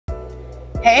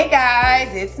Hey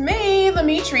guys, it's me,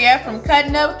 Lemetria from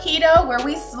Cutting Up Keto, where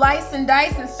we slice and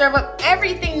dice and serve up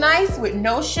everything nice with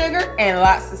no sugar and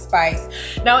lots of spice.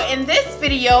 Now in this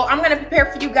video, I'm gonna prepare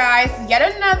for you guys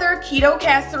yet another keto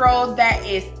casserole that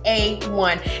is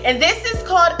A1. And this is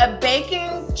called a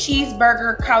Bacon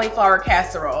Cheeseburger Cauliflower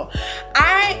Casserole.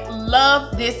 I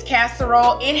love this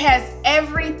casserole. It has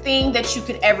everything that you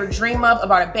could ever dream of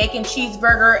about a bacon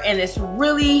cheeseburger, and it's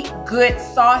really good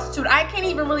sauce to it. I can't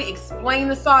even really explain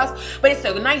the sauce, but it's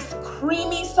a nice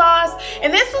creamy sauce.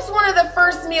 And this was one of the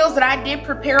first meals that I did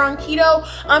prepare on keto.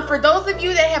 For those of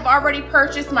you that have already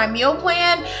purchased my meal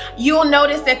plan, you'll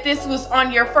notice that this was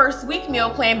on your first week meal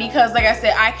plan, because like I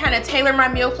said, I kind of tailor my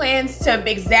meal plans to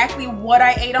exactly what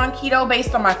I ate on keto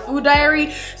based on my food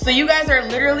diary. So you guys are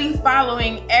literally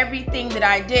following everything that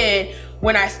I did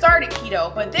when I started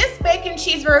keto. But this bacon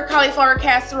cheeseburger cauliflower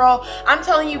casserole, I'm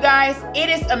telling you guys, it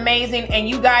is amazing, and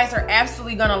you guys are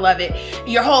absolutely gonna love it.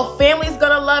 Your whole family's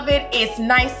gonna love it. It's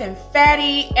nice and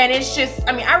fatty, and it's just,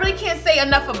 I mean, I really can't say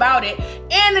enough about it.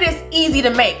 And it is easy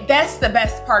to make. That's the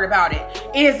best part about it.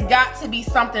 It has got to be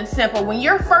something simple. When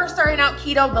you're first starting out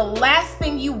keto, the last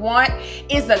thing you want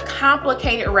is a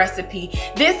complicated recipe.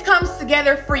 This comes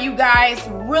together for you guys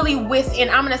really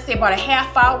within, I'm gonna say, about a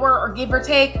half hour or give or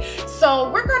take. So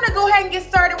we're gonna go ahead and get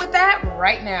started with that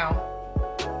right now.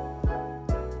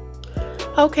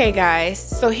 Okay guys,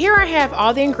 so here I have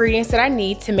all the ingredients that I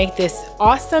need to make this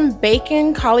awesome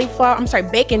bacon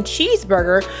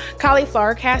cheeseburger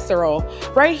cauliflower casserole.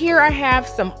 Right here I have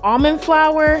some almond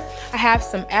flour, I have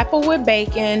some applewood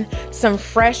bacon, some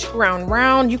fresh ground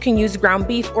round. You can use ground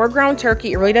beef or ground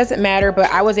turkey, it really doesn't matter,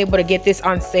 but I was able to get this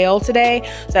on sale today,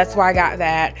 so that's why I got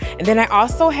that. And then I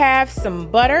also have some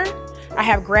butter. I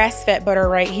have grass-fed butter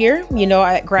right here. You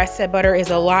know, grass-fed butter is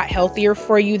a lot healthier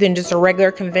for you than just a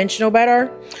regular conventional butter.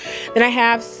 Then I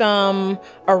have some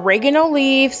oregano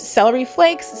leaves, celery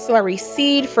flakes, celery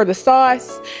seed for the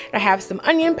sauce. I have some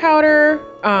onion powder,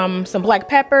 some black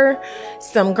pepper,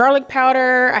 some garlic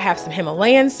powder. I have some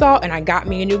Himalayan salt, and I got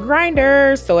me a new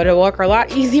grinder, so it'll work a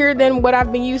lot easier than what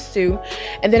I've been used to.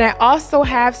 And then I also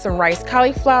have some rice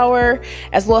cauliflower,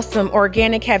 as well as some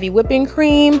organic heavy whipping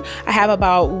cream. I have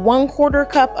about 1/4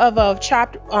 cup of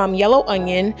chopped yellow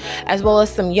onion, as well as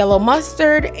some yellow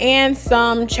mustard and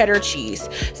some cheddar cheese.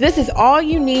 So this is all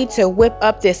you need to whip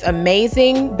up this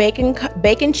amazing bacon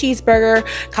cheeseburger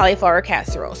cauliflower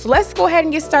casserole. So let's go ahead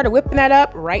and get started whipping that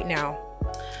up right now.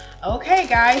 Okay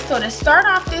guys, so to start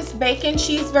off this bacon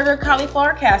cheeseburger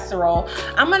cauliflower casserole,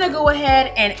 I'm gonna go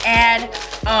ahead and add,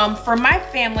 for my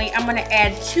family, I'm gonna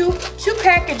add two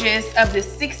packages of the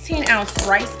 16-ounce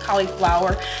rice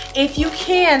cauliflower. If you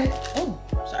can,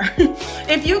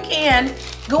 if you can,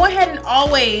 go ahead and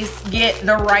always get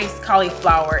the rice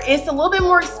cauliflower. It's a little bit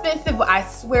more expensive, but I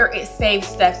swear it saves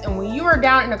steps. And when you are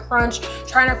down in a crunch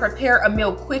trying to prepare a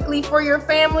meal quickly for your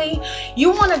family,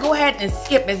 you want to go ahead and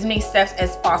skip as many steps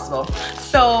as possible.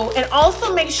 So, and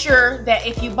also make sure that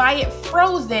if you buy it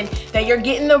frozen, that you're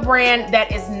getting the brand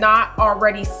that is not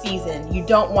already seasoned. You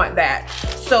don't want that.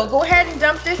 So go ahead and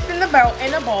dump this in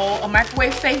a bowl, a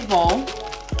microwave safe bowl.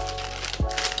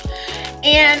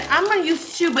 And I'm gonna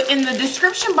use 2, but in the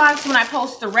description box when I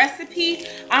post the recipe,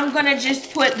 I'm gonna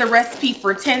just put the recipe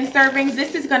for 10 servings.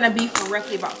 This is gonna be for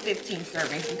roughly about 15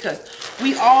 servings, because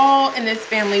we all in this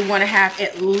family wanna have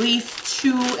at least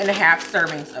 2.5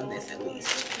 servings of this at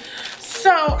least.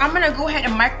 So I'm gonna go ahead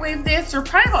and microwave this for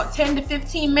probably about 10 to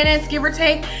 15 minutes, give or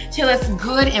take, till it's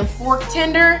good and fork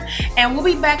tender. And we'll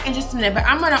be back in just a minute. But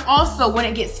I'm gonna also, when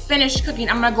it gets finished cooking,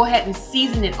 I'm gonna go ahead and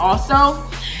season it also.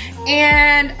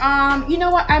 And you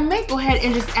know what, I may go ahead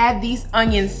and just add these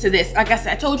onions to this. Like I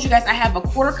said, I told you guys I have a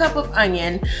 1/4 cup of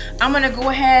onion. I'm gonna go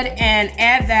ahead and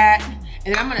add that,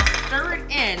 and then I'm gonna stir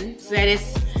it in so that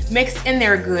it's mixed in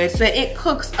there good, so that it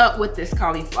cooks up with this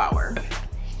cauliflower.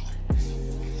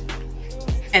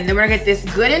 And then we're gonna get this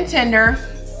good and tender.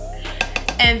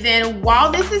 And then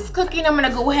while this is cooking, I'm gonna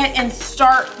go ahead and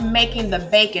start making the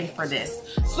bacon for this.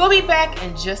 So we'll be back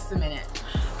in just a minute.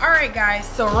 All right guys,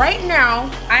 so right now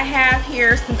I have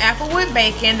here some applewood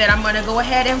bacon that I'm gonna go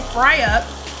ahead and fry up.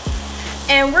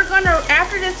 And we're gonna,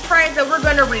 after this fries up, we're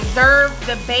gonna reserve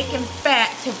the bacon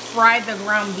fat to fry the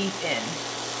ground beef in.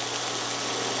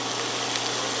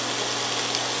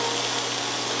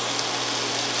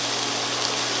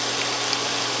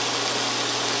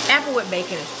 Applewood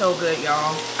bacon is so good,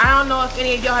 y'all. I don't know if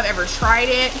any of y'all have ever tried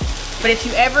it, but if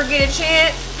you ever get a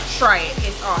chance, try it,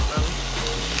 it's awesome.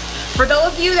 For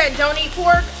those of you that don't eat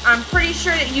pork, I'm pretty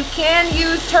sure that you can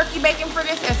use turkey bacon for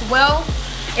this as well.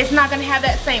 It's not gonna have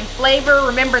that same flavor.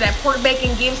 Remember that pork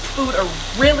bacon gives food a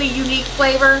really unique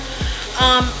flavor.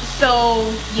 So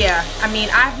yeah, I mean,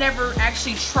 I've never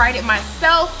actually tried it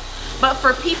myself, but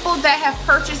for people that have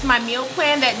purchased my meal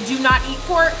plan that do not eat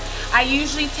pork, I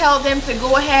usually tell them to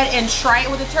go ahead and try it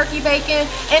with the turkey bacon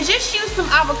and just use some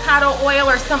avocado oil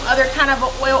or some other kind of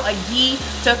oil, a ghee,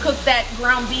 to cook that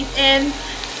ground beef in.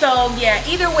 So yeah,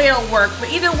 either way it'll work,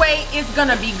 but either way it's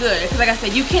gonna be good. Because like I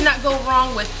said, you cannot go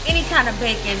wrong with any kind of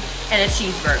bacon and a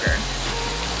cheeseburger.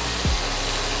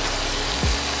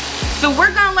 So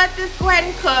we're gonna let this go ahead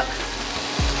and cook,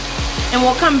 and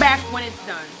we'll come back when it's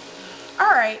done. All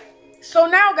right. So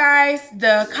now guys,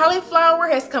 the cauliflower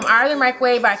has come out of the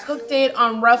microwave. I cooked it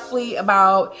on roughly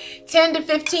about 10 to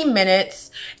 15 minutes.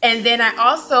 And then I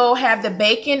also have the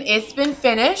bacon. It's been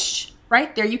finished.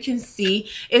 Right there, you can see.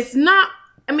 It's not,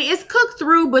 I mean, it's cooked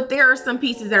through, but there are some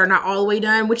pieces that are not all the way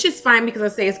done, which is fine because I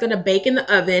say it's gonna bake in the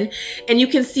oven. And you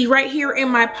can see right here in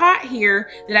my pot here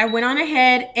that I went on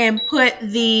ahead and put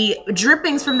the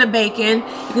drippings from the bacon.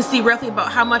 You can see roughly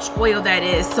about how much oil that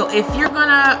is. So if you're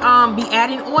gonna be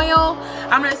adding oil,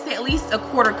 I'm gonna say at least a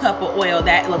quarter cup of oil.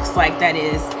 That looks like that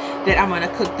is that I'm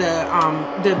gonna cook the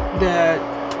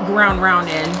ground round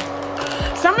in.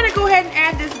 So I'm gonna go ahead and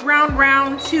add this ground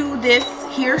round to this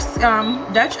here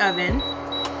Dutch oven.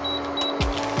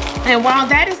 And while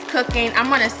that is cooking, I'm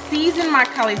gonna season my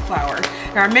cauliflower.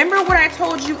 Now remember what I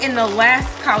told you in the last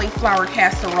cauliflower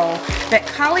casserole, that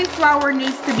cauliflower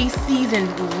needs to be seasoned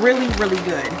really, really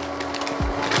good.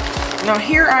 Now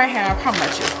here I have, how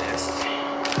much is this?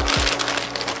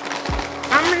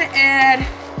 I'm gonna add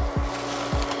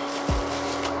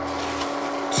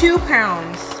 2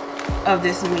 pounds of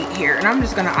this meat here. And I'm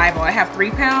just gonna eyeball, I have 3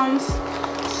 pounds.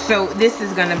 So this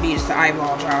is gonna be just an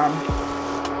eyeball job.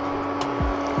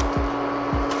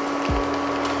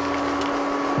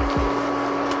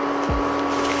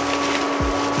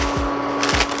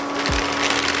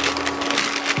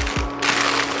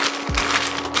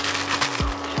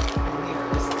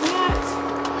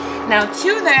 Now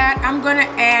to that, I'm gonna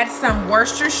add some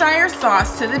Worcestershire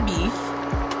sauce to the beef.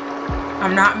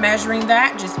 I'm not measuring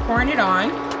that, just pouring it on.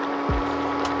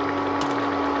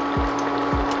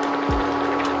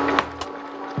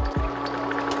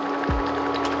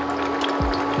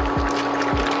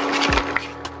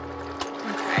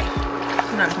 Okay,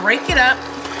 I'm gonna break it up.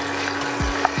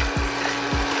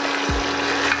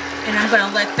 And I'm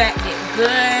gonna let that get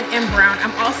good and brown.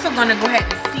 I'm also gonna go ahead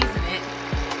and season.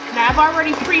 Now I've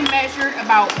already pre-measured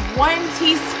about 1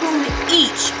 teaspoon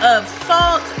each of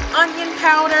salt, onion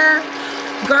powder,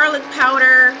 garlic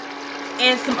powder,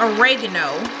 and some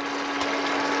oregano.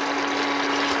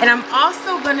 And I'm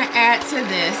also gonna add to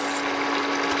this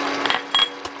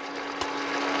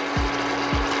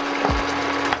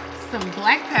some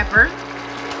black pepper.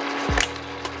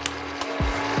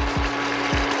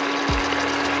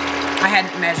 I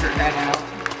hadn't measured that out.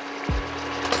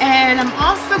 And I'm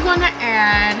also gonna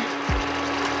add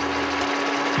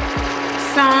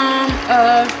some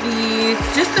of these,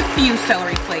 just a few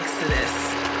celery flakes to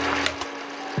this.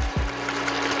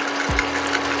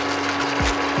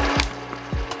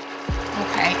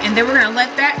 Okay, and then we're gonna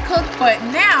let that cook, but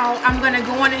now I'm gonna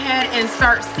go on ahead and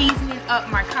start seasoning up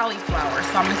my cauliflower.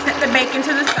 So I'm gonna set the bacon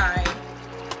to the side.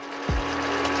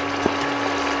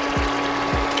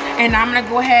 And I'm gonna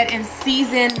go ahead and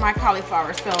season my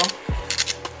cauliflower. So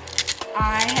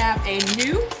I have a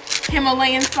new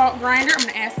Himalayan salt grinder. I'm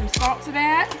gonna add some salt to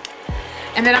that.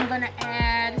 And then I'm gonna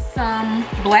add some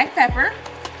black pepper.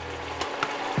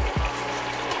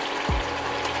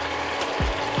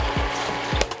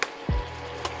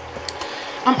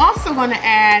 I'm also gonna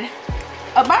add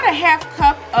about a ½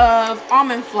 cup of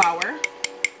almond flour.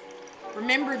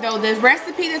 Remember though, the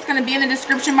recipe that's gonna be in the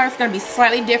description box is gonna be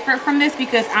slightly different from this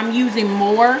because I'm using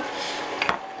more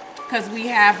because we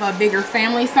have a bigger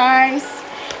family size.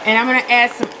 And I'm gonna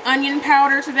add some onion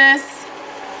powder to this.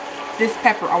 This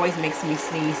pepper always makes me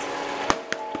sneeze.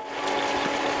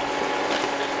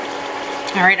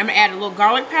 All right, I'm gonna add a little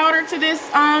garlic powder to this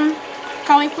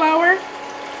cauliflower.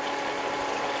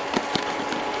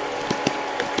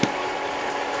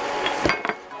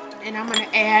 And I'm gonna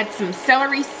add some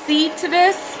celery seed to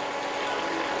this.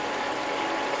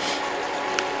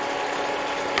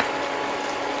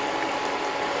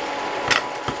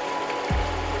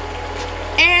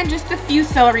 And just a few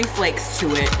celery flakes to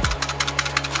it.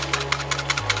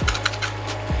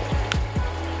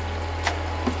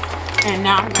 And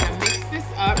now I'm gonna mix this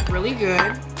up really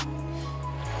good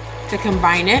to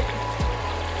combine it.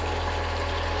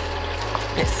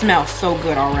 It smells so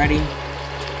good already.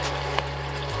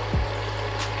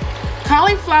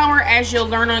 Cauliflower, as you'll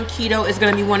learn on keto, is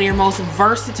gonna be one of your most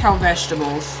versatile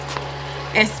vegetables.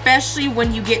 especially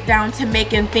when you get down to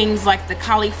making things like the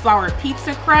cauliflower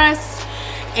pizza crust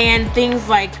and things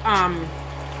like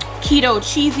keto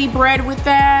cheesy bread with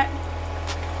that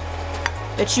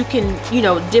you can, you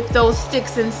know, dip those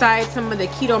sticks inside some of the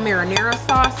keto marinara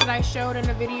sauce that I showed in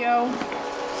the video.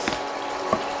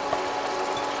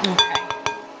 Okay.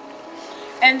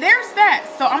 And there's that.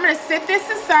 So I'm gonna set this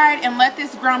aside and let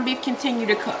this ground beef continue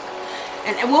to cook.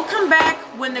 And we'll come back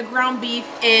when the ground beef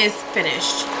is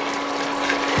finished.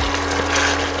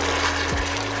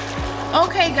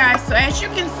 Okay guys, so as you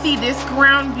can see, this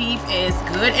ground beef is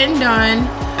good and done.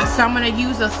 So I'm gonna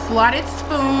use a slotted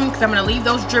spoon because I'm gonna leave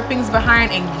those drippings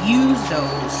behind and use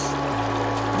those.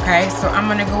 Okay, so I'm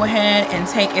gonna go ahead and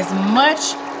take as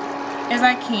much as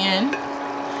I can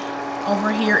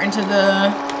over here into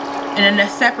in a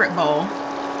separate bowl.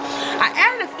 I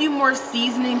added a few more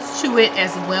seasonings to it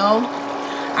as well.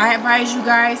 I advise you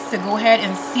guys to go ahead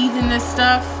and season this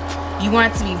stuff. You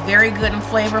want it to be very good and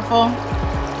flavorful.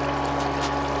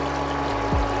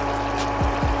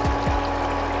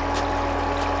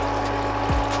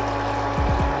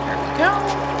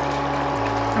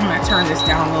 I'm gonna turn this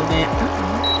down a little bit.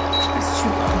 It's too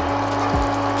low.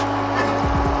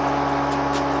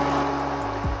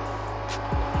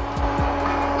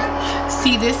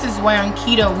 See, this is why on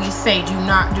keto we say do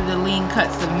not do the lean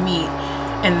cuts of meat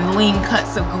and lean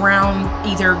cuts of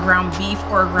either ground beef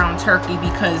or ground turkey,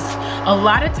 because a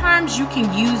lot of times you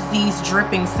can use these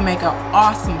drippings to make an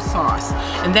awesome sauce,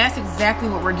 and that's exactly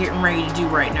what we're getting ready to do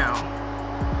right now.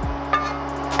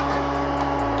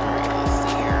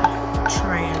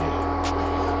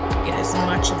 As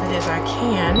much of it as I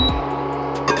can.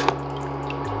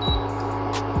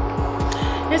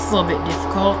 It's a little bit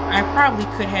difficult. I probably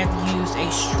could have used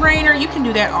a strainer. You can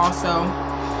do that also.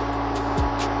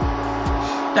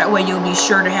 That way you'll be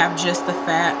sure to have just the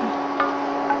fat.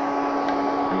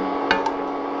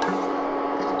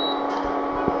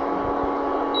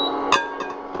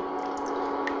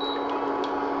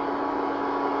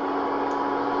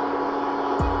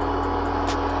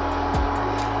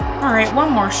 All right, one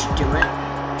more should do it.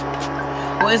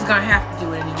 Well, it's gonna have to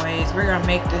do it anyways. We're gonna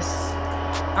make this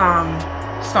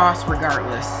sauce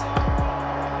regardless.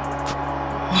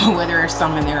 Whether there's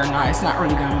some in there or not, it's not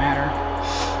really gonna matter.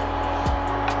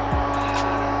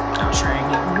 I'll try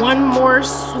and get one more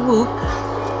swoop.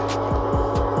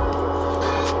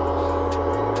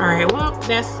 All right, well,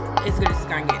 that's as good as it's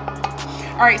gonna get.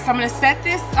 All right, so I'm gonna set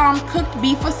this cooked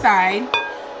beef aside.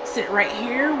 Sit right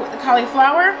here with the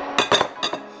cauliflower.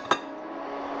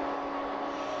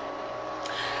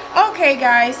 Okay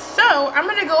guys, so I'm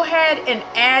gonna go ahead and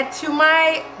add to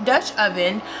my Dutch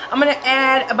oven. I'm gonna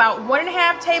add about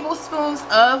 1.5 tablespoons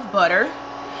of butter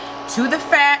to the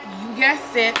fat. You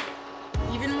guessed it,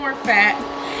 even more fat.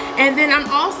 And then I'm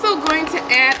also going to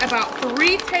add about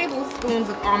 3 tablespoons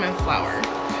of almond flour.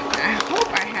 I hope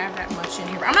I have that much in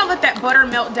here. I'm gonna let that butter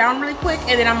melt down really quick,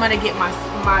 and then I'm gonna get my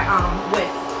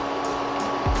whisk.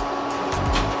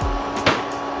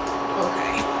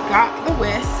 Okay, got the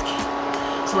whisk.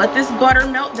 So let this butter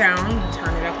melt down.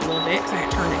 Turn it up a little bit because I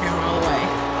had turned it down all the way.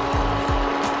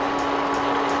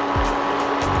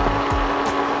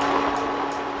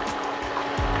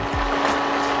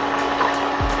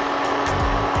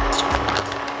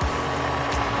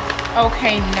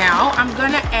 Okay, now I'm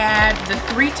gonna add the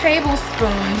 3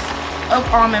 tablespoons of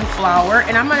almond flour,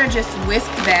 and I'm gonna just whisk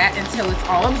that until it's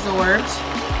all absorbed.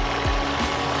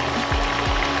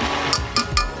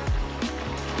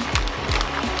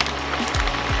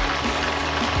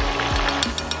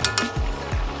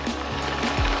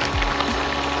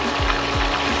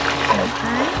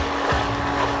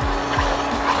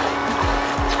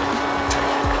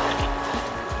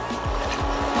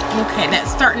 Okay,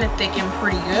 that's starting to thicken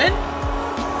pretty good.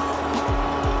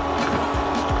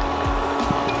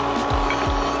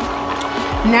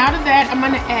 Now to that, I'm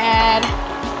going to add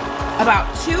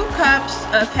about 2 cups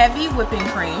of heavy whipping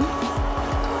cream.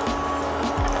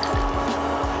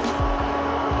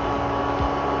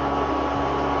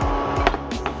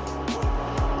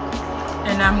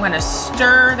 And I'm going to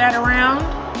stir that around.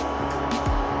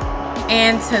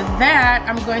 And to that,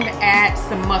 I'm going to add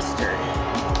some mustard.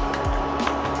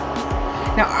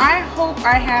 Now I hope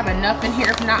I have enough in here.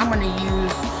 If not, I'm going to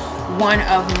use one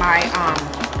of my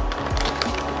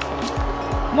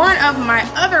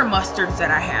other mustards that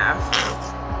I have.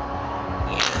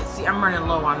 Yeah, see, I'm running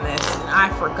low on this, and I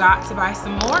forgot to buy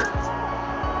some more.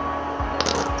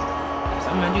 So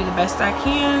I'm going to do the best I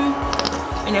can.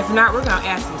 And if not, we're going to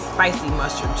add some spicy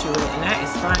mustard to it, and that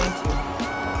is fine too.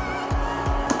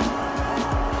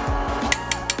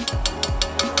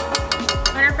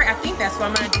 Matter of fact, I think that's what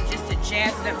I'm going to do, just to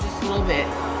jazz it up just a little bit.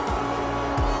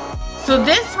 So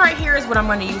this right here is what I'm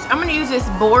gonna use. I'm gonna use this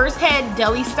Boar's Head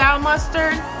deli style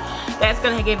mustard. That's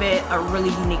gonna give it a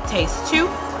really unique taste too.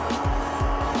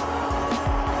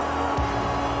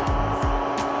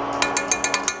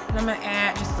 And I'm gonna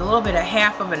add just a little bit of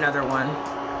half of another one.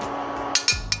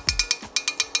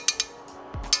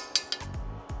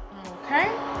 Okay.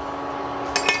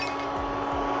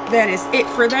 That is it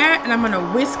for that. And I'm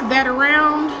gonna whisk that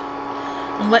around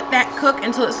and let that cook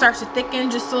until it starts to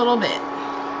thicken just a little bit.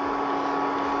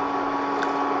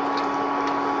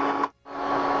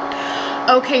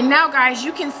 Okay, now guys,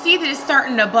 you can see that it's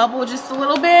starting to bubble just a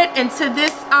little bit into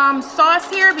this sauce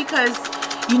here, because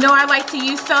you know I like to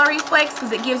use celery flakes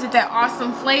because it gives it that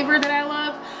awesome flavor that I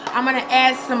love. I'm gonna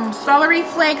add some celery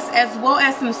flakes as well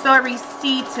as some celery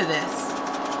seed to this.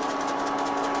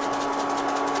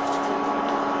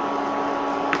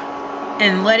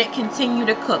 And let it continue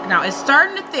to cook. Now it's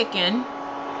starting to thicken.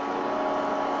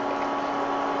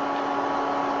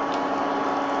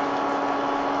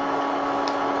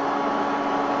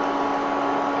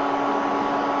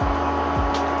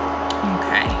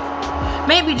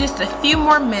 Maybe just a few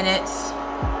more minutes.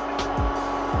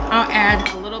 I'll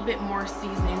add a little bit more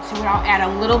seasoning to it. I'll add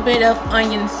a little bit of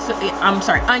onion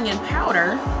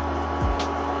powder,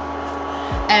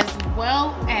 as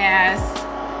well as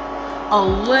a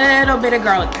little bit of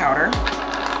garlic powder.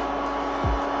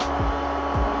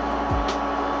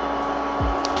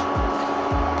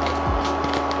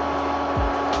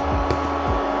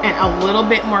 And a little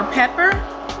bit more pepper.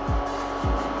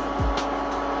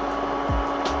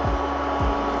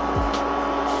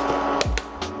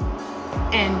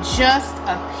 And just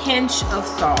a pinch of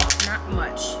salt, not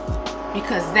much,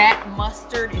 because that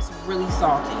mustard is really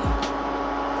salty.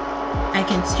 And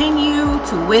continue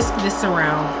to whisk this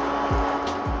around.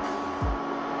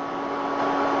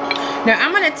 Now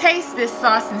I'm gonna taste this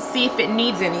sauce and see if it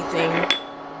needs anything.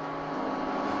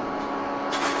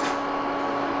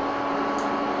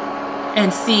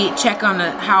 And check on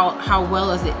how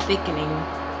well is it thickening.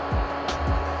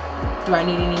 Do I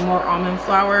need any more almond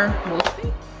flour? We'll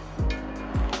see.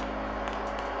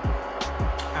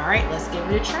 All right, let's give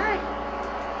it a try.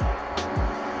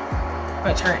 I'm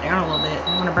gonna turn it down a little bit. I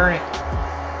don't want to burn it.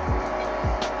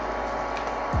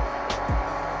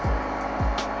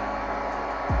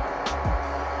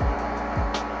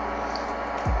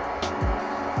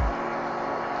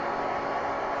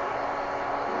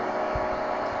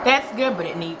 That's good, but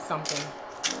it needs something.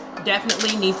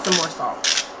 Definitely needs some more salt.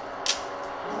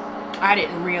 I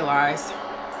didn't realize.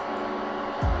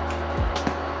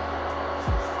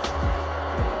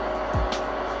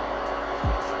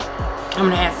 I'm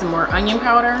gonna add some more onion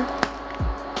powder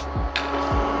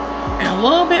and a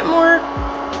little bit more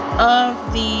of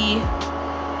the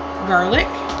garlic.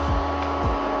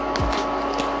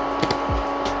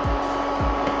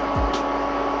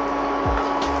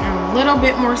 And a little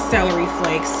bit more celery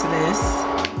flakes to this.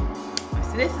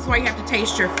 So this is why you have to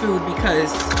taste your food,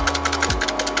 because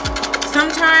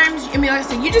sometimes, I mean, like I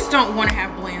said, you just don't want to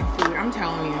have bland food. I'm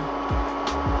telling you.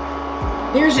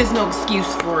 There's just no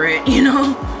excuse for it, you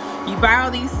know? You buy all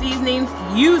these seasonings,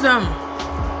 use them.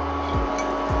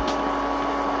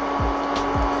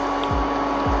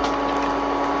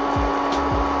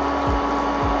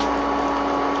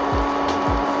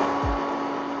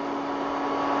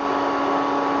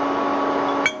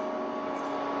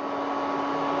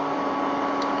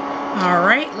 All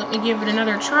right, let me give it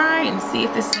another try and see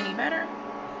if this is any better.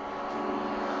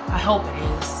 I hope it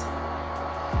is.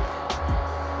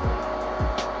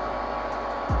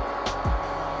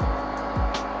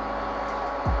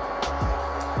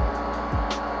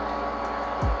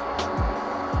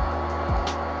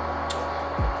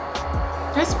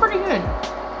 That's pretty good.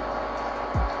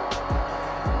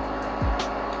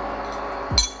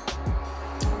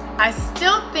 I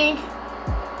still think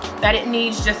that it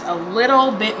needs just a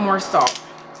little bit more salt.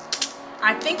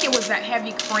 I think it was that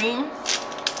heavy cream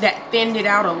that thinned it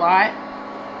out a lot.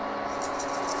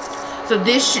 So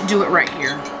this should do it right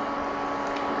here.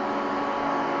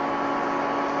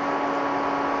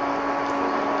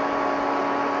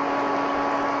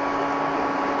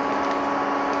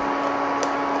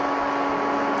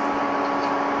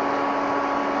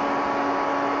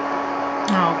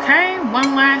 Okay,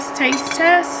 one last taste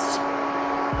test.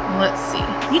 Let's see.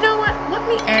 You know what? Let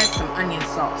me add some onion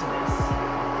salt to this.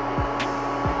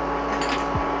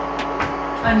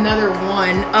 Another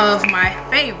one of my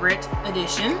favorite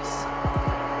additions.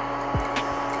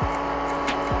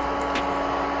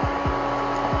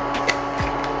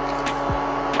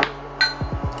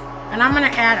 And I'm gonna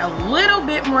add a little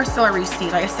bit more celery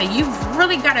seed. Like I say, you've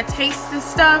really got to taste this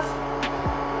stuff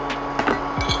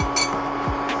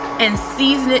and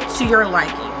season it to your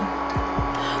liking.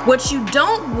 What you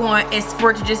don't want is for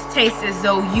it to just taste as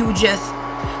though you just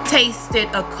tasted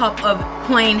a cup of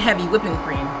plain heavy whipping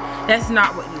cream. That's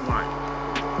not what you want.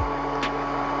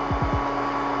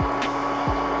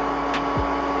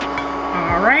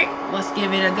 All right, let's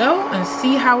give it a go and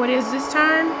see how it is this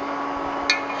time.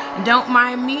 Don't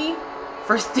mind me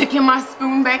for sticking my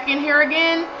spoon back in here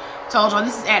again. Told y'all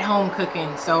this is at home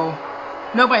cooking, so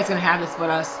nobody's gonna have this but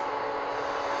us.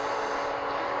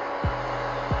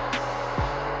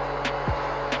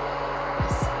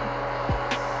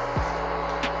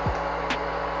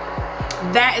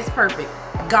 That is perfect.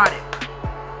 Got it.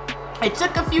 It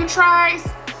took a few tries,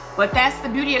 but that's the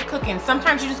beauty of cooking.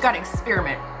 Sometimes you just gotta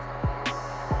experiment.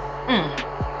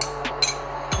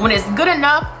 When it's good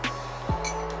enough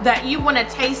that you want to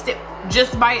taste it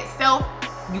just by itself,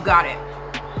 you got it.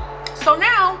 So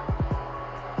now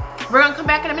we're gonna come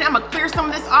back in a minute. I'm gonna clear some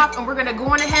of this off and we're gonna go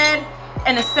on ahead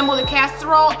and assemble the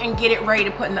casserole and get it ready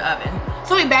to put in the oven.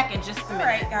 So we'll be back in just a minute. All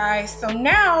right, guys, so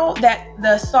now that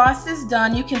the sauce is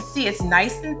done, you can see it's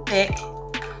nice and thick.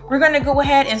 We're gonna go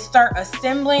ahead and start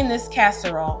assembling this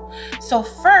casserole. So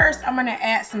first, I'm gonna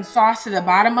add some sauce to the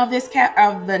bottom of this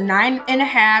of the 9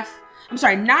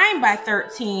 by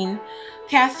 13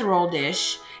 casserole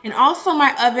dish. And also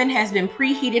my oven has been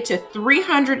preheated to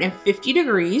 350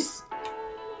 degrees.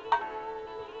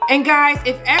 And guys,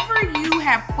 if ever you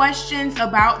have questions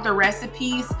about the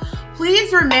recipes,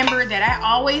 please remember that I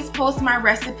always post my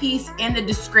recipes in the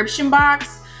description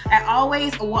box.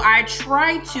 I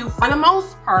try to, for the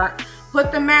most part,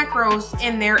 put the macros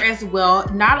in there as well.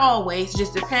 Not always,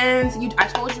 just depends. I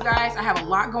told you guys I have a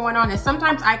lot going on and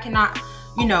sometimes I cannot,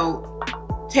 you know,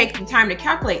 take the time to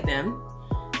calculate them,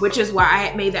 which is why I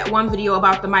had made that one video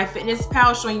about the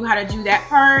MyFitnessPal showing you how to do that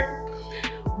part.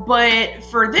 But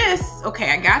for this,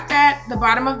 okay, I got that, the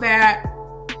bottom of that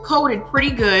coated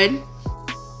pretty good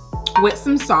with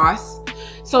some sauce.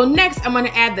 So next I'm gonna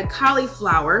add the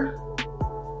cauliflower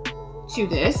to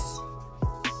this.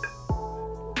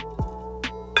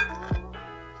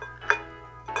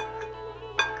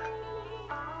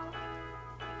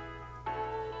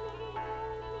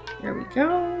 There we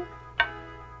go.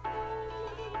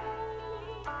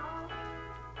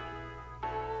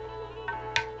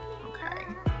 Okay.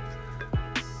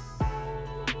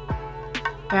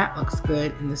 That looks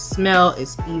good, and the smell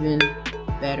is even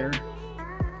better.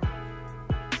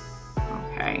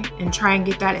 Okay, and try and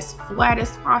get that as flat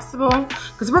as possible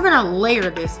because we're gonna layer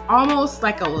this almost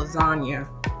like a lasagna.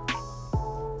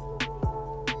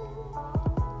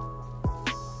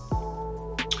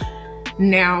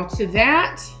 Now to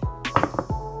that,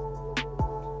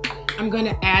 I'm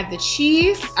gonna add the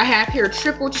cheese. I have here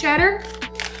triple cheddar.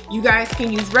 You guys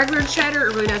can use regular cheddar,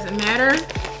 it really doesn't matter.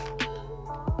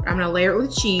 I'm gonna layer it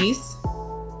with cheese.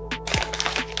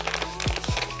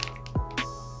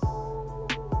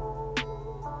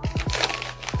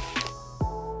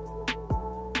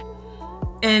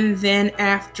 And then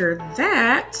after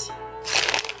that,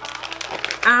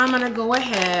 I'm gonna go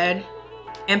ahead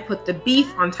and put the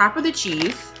beef on top of the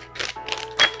cheese.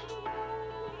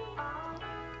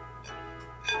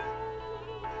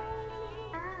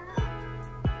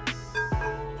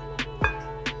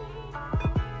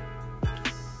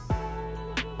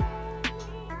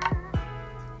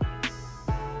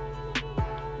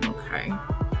 Okay.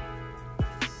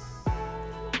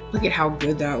 Look at how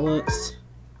good that looks.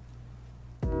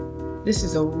 This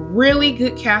is a really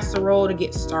good casserole to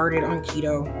get started on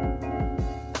keto.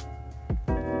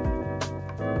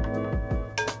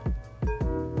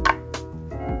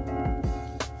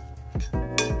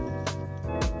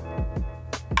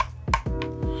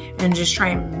 And just try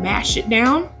and mash it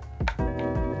down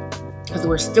because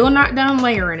we're still not done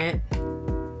layering it.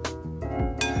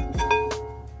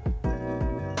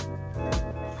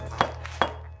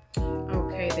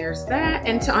 Okay, there's that.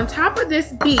 And on top of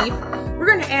this beef, we're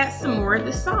gonna add some more of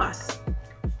the sauce.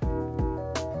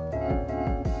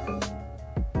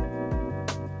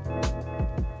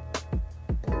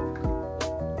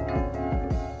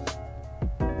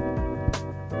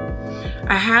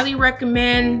 I highly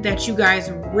recommend that you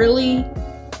guys really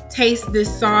taste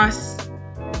this sauce.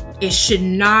 It should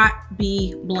not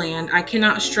be bland. I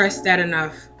cannot stress that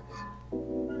enough.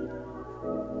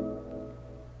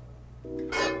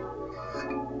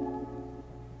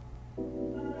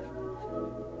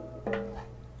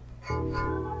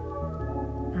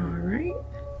 All right.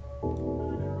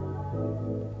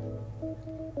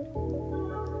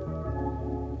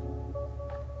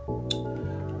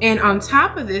 And on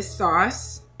top of this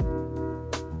sauce,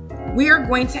 we are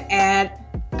going to add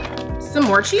some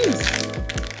more cheese.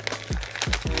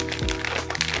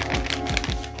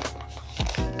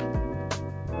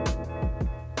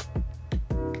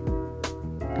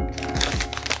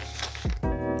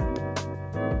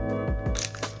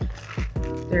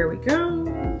 There we go.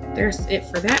 There's it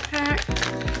for that pack.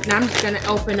 Now I'm just gonna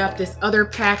open up this other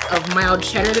pack of mild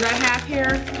cheddar that I have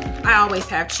here. I always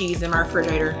have cheese in my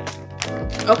refrigerator.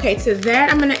 Okay, to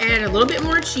that I'm gonna add a little bit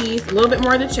more cheese, a little bit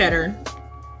more of the cheddar.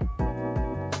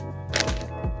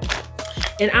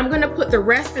 And I'm gonna put the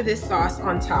rest of this sauce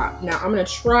on top. Now I'm gonna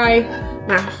try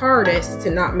my hardest to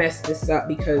not mess this up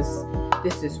because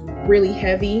this is really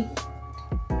heavy.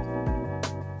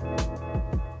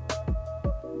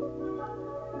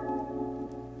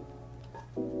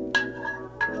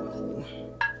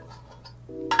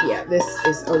 Yeah, this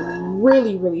is a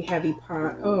really, really heavy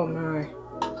pot. Oh my.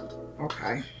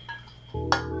 Okay. All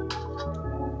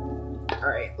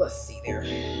right, let's see there.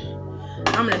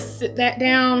 I'm gonna sit that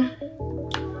down.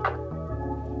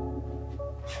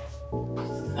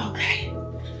 Okay.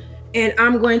 And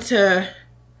I'm going to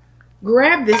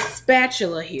grab this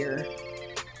spatula here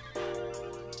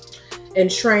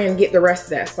and try and get the rest of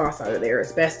that sauce out of there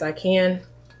as best I can.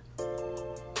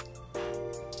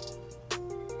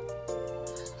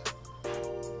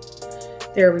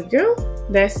 There we go.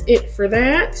 That's it for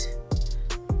that.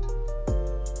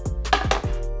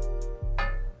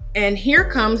 And here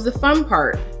comes the fun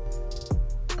part.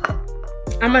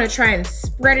 I'm gonna try and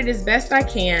spread it as best I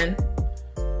can.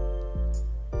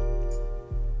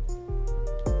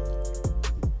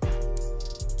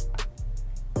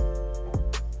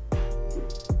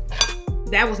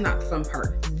 That was not the fun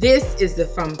part. This is the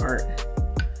fun part.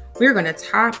 We're gonna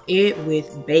top it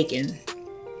with bacon.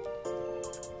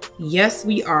 Yes,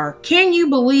 we are. Can you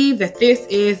believe that this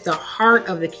is the heart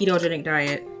of the ketogenic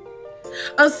diet?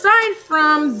 Aside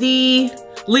from the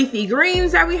leafy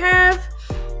greens that we have,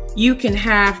 you can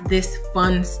have this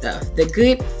fun stuff. The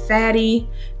good, fatty,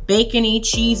 bacony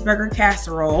cheeseburger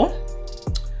casserole.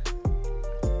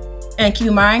 And keep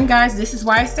in mind, guys, this is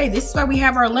why I say, this is why we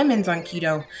have our lemons on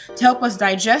keto, to help us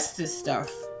digest this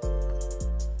stuff.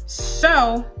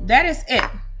 So that is it.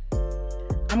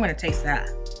 I'm gonna taste that.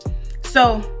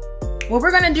 So what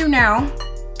we're gonna do now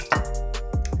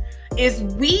is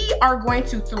we are going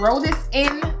to throw this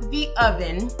in the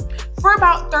oven for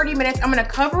about 30 minutes. I'm gonna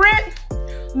cover it.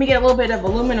 Let me get a little bit of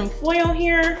aluminum foil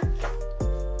here.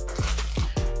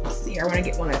 Let's see, I wanna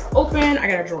get one that's open. I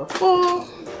got a drawer full.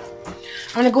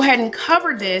 I'm gonna go ahead and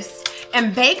cover this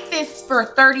and bake this for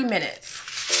 30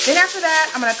 minutes. Then after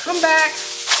that, I'm gonna come back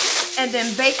and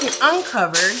then bake it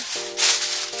uncovered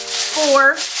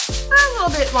for a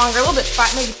little bit longer, a little bit,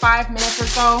 maybe 5 minutes or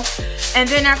so. And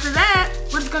then after that,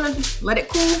 we're just gonna let it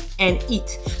cool and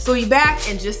eat. So we'll be back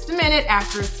in just a minute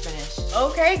after it's finished.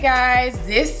 Okay guys,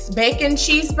 this bacon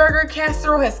cheeseburger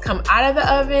casserole has come out of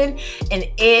the oven and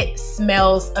it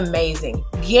smells amazing.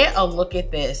 Get a look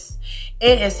at this.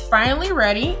 It is finally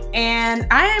ready and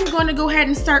I am going to go ahead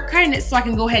and start cutting it so I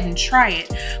can go ahead and try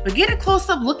it. But get a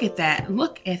close-up look at that.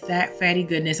 Look at that fatty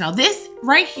goodness. Now this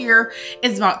right here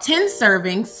is about 10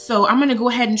 servings. So I'm gonna go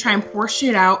ahead and try and portion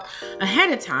it out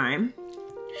ahead of time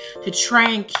to try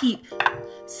and keep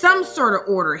some sort of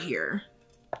order here.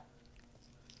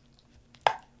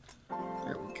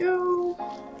 There we go.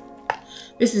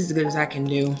 This is as good as I can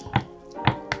do.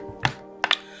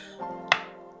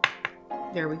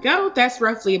 There we go. That's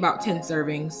roughly about 10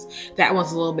 servings. That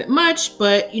one's a little bit much,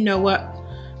 but you know what?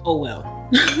 Oh well.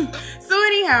 So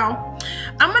anyhow,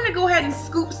 I'm gonna go ahead and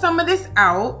scoop some of this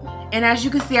out. And as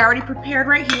you can see, I already prepared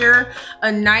right here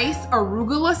a nice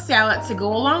arugula salad to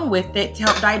go along with it to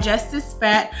help digest this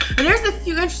fat. And there's a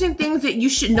few interesting things that you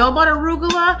should know about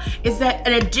arugula is that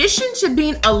in addition to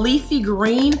being a leafy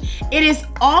green, it is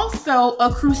also a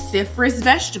cruciferous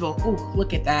vegetable. Oh,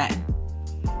 look at that.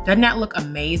 Doesn't that look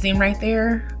amazing right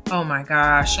there? Oh my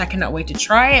gosh, I cannot wait to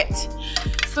try it.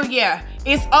 So yeah,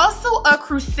 it's also a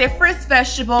cruciferous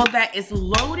vegetable that is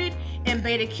loaded in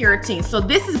beta carotene. So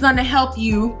this is gonna help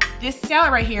you, this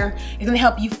salad right here is gonna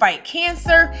help you fight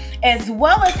cancer, as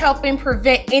well as helping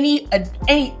prevent any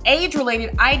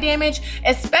age-related eye damage,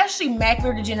 especially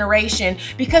macular degeneration,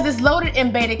 because it's loaded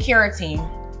in beta carotene.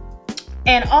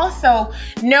 And also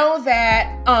know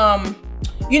that,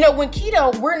 you know, when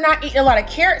keto, we're not eating a lot of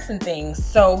carrots and things.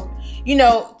 So, you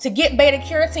know, to get beta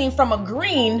carotene from a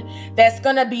green that's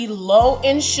gonna be low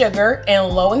in sugar and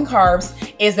low in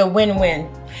carbs is a win-win.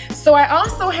 So I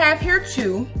also have here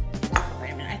too,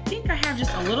 wait a minute, I think I have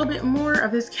just a little bit more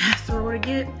of this casserole to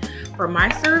get for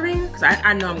my serving, because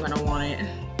I know I'm gonna want it.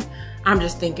 I'm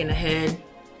just thinking ahead.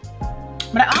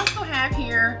 But I also have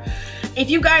here If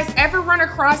you guys ever run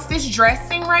across this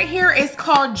dressing right here, it's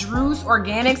called Drew's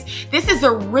Organics. This is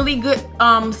a really good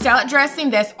salad dressing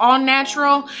that's all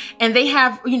natural, and they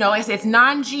have, you know, it's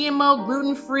non-GMO,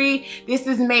 gluten-free. This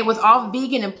is made with all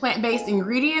vegan and plant-based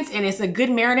ingredients, and it's a good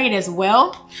marinade as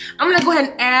well. I'm gonna go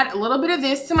ahead and add a little bit of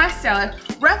this to my salad,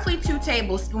 roughly 2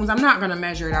 tablespoons. I'm not gonna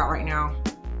measure it out right now,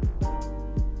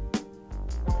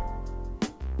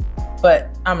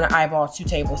 but I'm gonna eyeball 2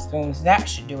 tablespoons. That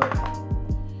should do it.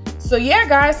 So yeah,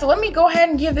 guys, so let me go ahead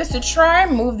and give this a try.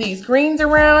 Move these greens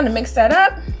around and mix that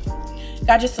up.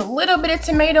 Got just a little bit of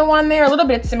tomato on there. A little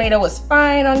bit of tomato is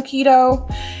fine on keto.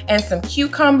 And some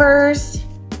cucumbers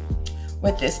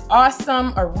with this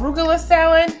awesome arugula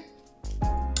salad.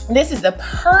 This is the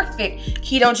perfect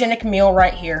ketogenic meal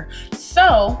right here.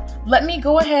 So let me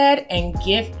go ahead and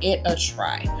give it a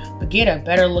try. But get a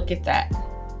better look at that.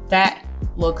 That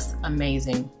looks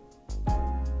amazing.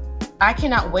 I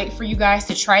cannot wait for you guys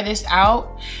to try this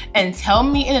out and tell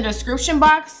me in the description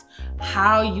box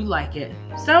how you like it.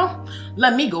 So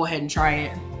let me go ahead and try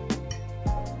it.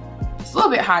 It's a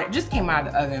little bit hot. It just came out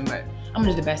of the oven, but I'm gonna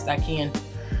do the best I can.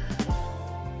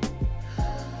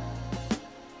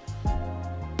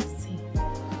 Let's see.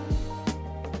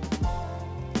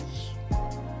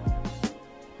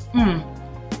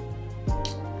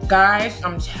 Guys,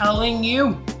 I'm telling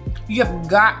you, you have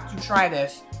got to try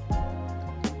this.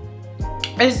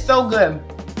 It's so good.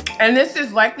 And this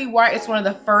is likely why it's one of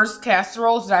the first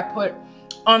casseroles that I put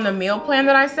on the meal plan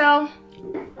that I sell.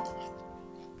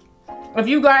 If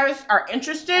you guys are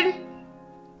interested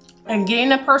in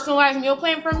getting a personalized meal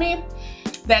plan from me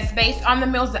that's based on the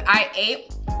meals that I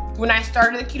ate when I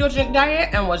started the ketogenic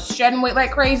diet and was shedding weight like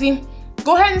crazy,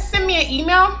 go ahead and send me an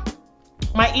email.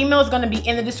 My email is gonna be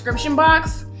in the description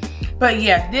box. But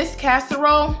yeah, this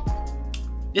casserole,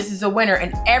 this is a winner,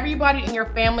 and everybody in your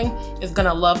family is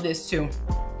gonna love this too.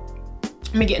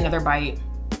 Let me get another bite.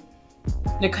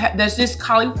 This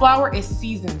cauliflower is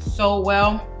seasoned so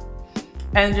well.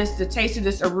 And just the taste of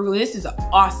this arugula, this is an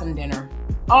awesome dinner.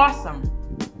 Awesome.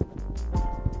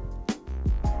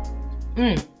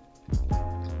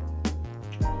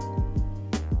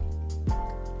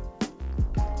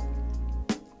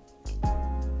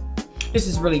 This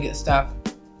is really good stuff.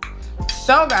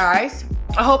 So guys,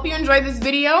 I hope you enjoyed this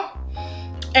video,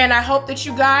 and I hope that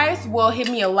you guys will hit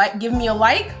me a like, give me a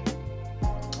like.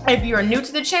 If you're new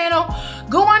to the channel,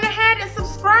 go on ahead and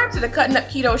subscribe to the Cutting Up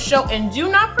Keto Show, and do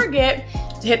not forget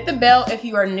to hit the bell if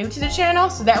you are new to the channel,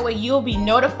 so that way you'll be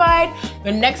notified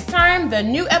the next time the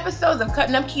new episodes of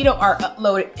Cutting Up Keto are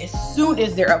uploaded, as soon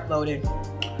as they're uploaded.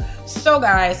 So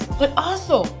guys, but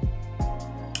also,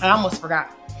 I almost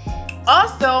forgot.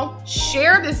 Also,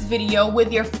 share this video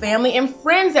with your family and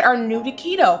friends that are new to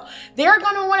keto. They're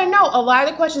gonna wanna know a lot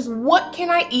of the questions. What can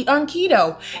I eat on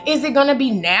keto? Is it gonna be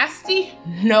nasty?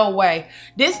 No way.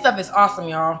 This stuff is awesome,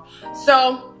 y'all.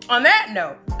 So on that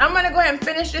note, I'm gonna go ahead and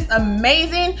finish this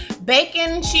amazing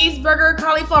bacon cheeseburger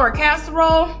cauliflower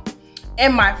casserole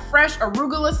and my fresh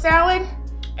arugula salad.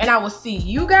 And I will see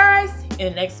you guys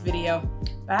in the next video.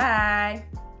 Bye.